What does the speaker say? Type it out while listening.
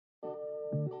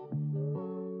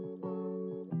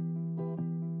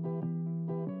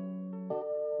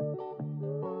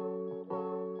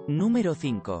Número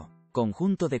 5.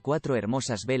 Conjunto de 4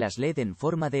 hermosas velas LED en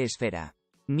forma de esfera.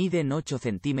 Miden 8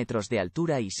 centímetros de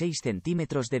altura y 6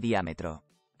 centímetros de diámetro.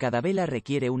 Cada vela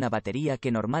requiere una batería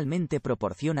que normalmente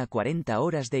proporciona 40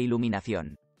 horas de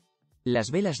iluminación.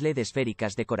 Las velas LED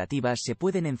esféricas decorativas se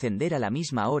pueden encender a la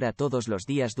misma hora todos los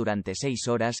días durante 6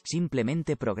 horas,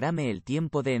 simplemente programe el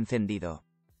tiempo de encendido.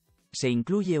 Se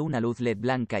incluye una luz LED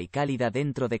blanca y cálida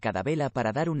dentro de cada vela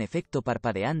para dar un efecto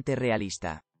parpadeante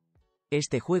realista.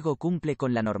 Este juego cumple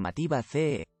con la normativa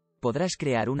CE. Podrás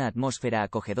crear una atmósfera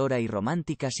acogedora y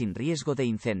romántica sin riesgo de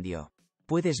incendio.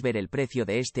 Puedes ver el precio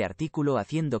de este artículo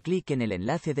haciendo clic en el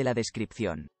enlace de la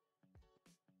descripción.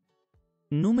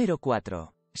 Número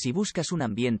 4. Si buscas un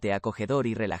ambiente acogedor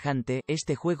y relajante,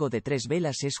 este juego de 3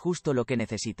 velas es justo lo que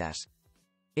necesitas.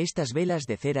 Estas velas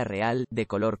de cera real, de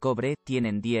color cobre,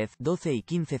 tienen 10, 12 y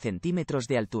 15 centímetros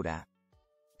de altura.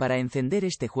 Para encender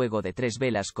este juego de 3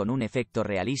 velas con un efecto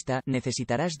realista,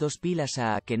 necesitarás 2 pilas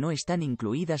AA que no están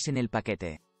incluidas en el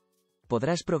paquete.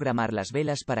 Podrás programar las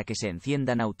velas para que se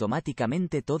enciendan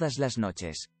automáticamente todas las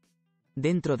noches.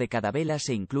 Dentro de cada vela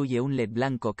se incluye un LED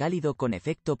blanco cálido con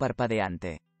efecto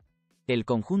parpadeante. El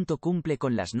conjunto cumple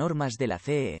con las normas de la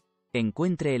CE.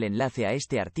 Encuentre el enlace a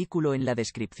este artículo en la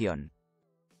descripción.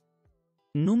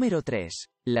 Número 3.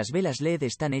 Las velas LED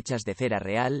están hechas de cera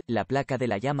real, la placa de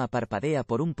la llama parpadea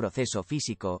por un proceso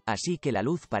físico, así que la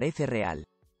luz parece real.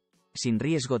 Sin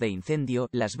riesgo de incendio,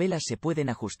 las velas se pueden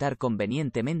ajustar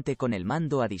convenientemente con el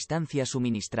mando a distancia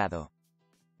suministrado.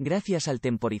 Gracias al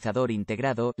temporizador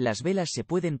integrado, las velas se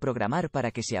pueden programar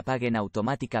para que se apaguen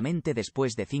automáticamente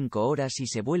después de 5 horas y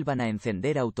se vuelvan a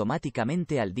encender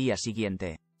automáticamente al día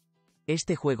siguiente.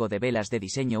 Este juego de velas de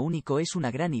diseño único es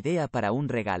una gran idea para un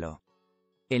regalo.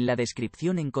 En la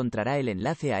descripción encontrará el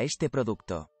enlace a este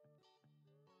producto.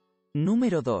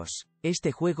 Número 2.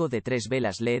 Este juego de 3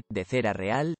 velas LED, de cera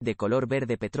real, de color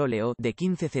verde petróleo, de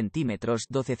 15 centímetros,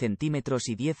 12 centímetros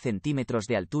y 10 centímetros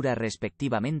de altura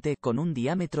respectivamente, con un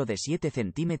diámetro de 7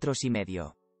 centímetros y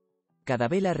medio. Cada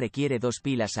vela requiere 2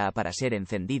 pilas AA para ser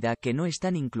encendida que no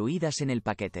están incluidas en el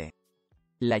paquete.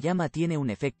 La llama tiene un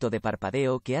efecto de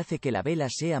parpadeo que hace que la vela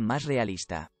sea más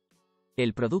realista.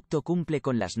 El producto cumple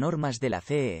con las normas de la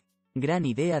CE. Gran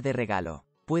idea de regalo.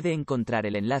 Puede encontrar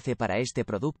el enlace para este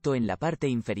producto en la parte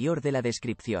inferior de la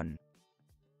descripción.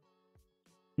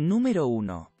 Número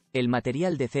 1. El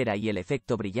material de cera y el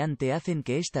efecto brillante hacen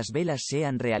que estas velas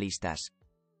sean realistas.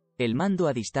 El mando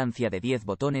a distancia de 10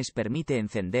 botones permite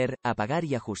encender, apagar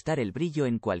y ajustar el brillo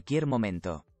en cualquier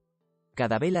momento.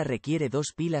 Cada vela requiere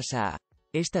 2 pilas AA.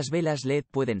 Estas velas LED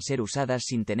pueden ser usadas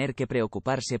sin tener que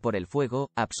preocuparse por el fuego,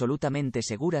 absolutamente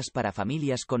seguras para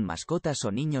familias con mascotas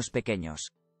o niños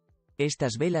pequeños.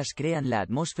 Estas velas crean la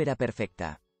atmósfera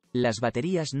perfecta. Las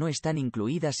baterías no están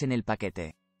incluidas en el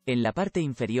paquete. En la parte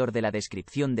inferior de la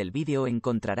descripción del vídeo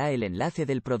encontrará el enlace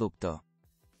del producto.